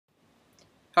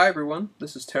Hi everyone,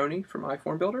 this is Tony from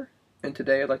iForm Builder, and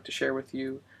today I'd like to share with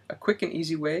you a quick and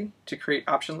easy way to create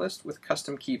option lists with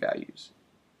custom key values.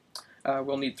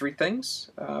 We'll need three things.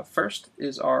 First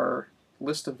is our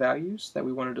list of values that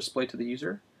we want to display to the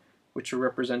user, which are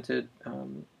represented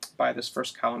by this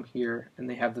first column here, and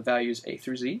they have the values A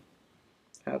through Z.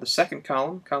 The second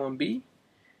column, column B,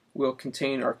 will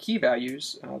contain our key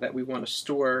values that we want to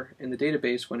store in the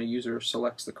database when a user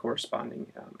selects the corresponding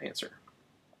answer.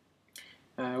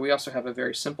 We also have a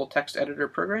very simple text editor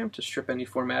program to strip any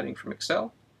formatting from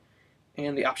Excel,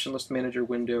 and the option list manager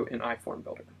window in iForm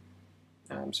Builder.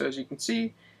 So as you can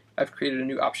see, I've created a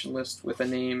new option list with a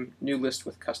name, new list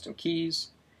with custom keys,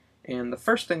 and the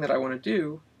first thing that I want to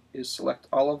do is select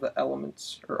all of the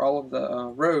elements, or all of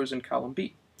the rows in column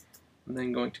B. I'm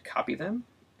then going to copy them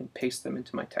and paste them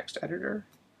into my text editor,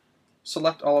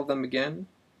 select all of them again,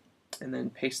 and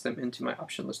then paste them into my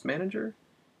option list manager,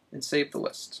 and save the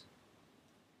list.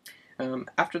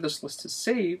 After this list is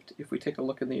saved, if we take a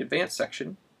look in the advanced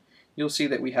section, you'll see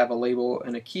that we have a label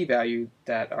and a key value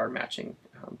that are matching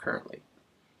currently.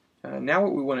 Now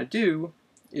what we want to do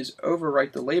is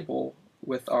overwrite the label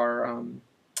with our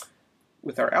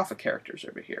alpha characters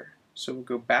over here. So we'll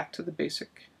go back to the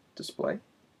basic display,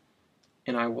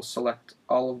 and I will select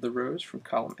all of the rows from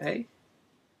column A.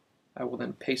 I will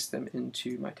then paste them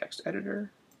into my text editor,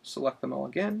 select them all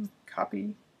again,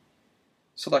 copy,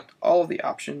 select all of the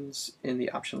options in the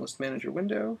option list manager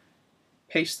window,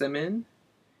 paste them in,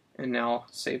 and now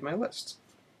save my list.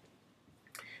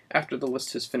 After the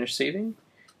list has finished saving,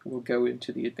 we'll go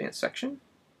into the advanced section,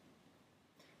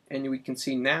 and we can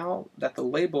see now that the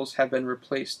labels have been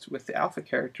replaced with the alpha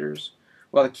characters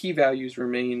while the key values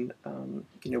remain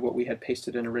what we had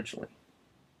pasted in originally.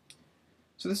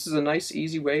 So this is a nice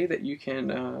easy way that you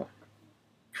can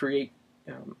create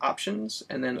options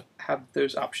and then have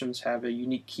those options have a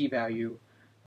unique key value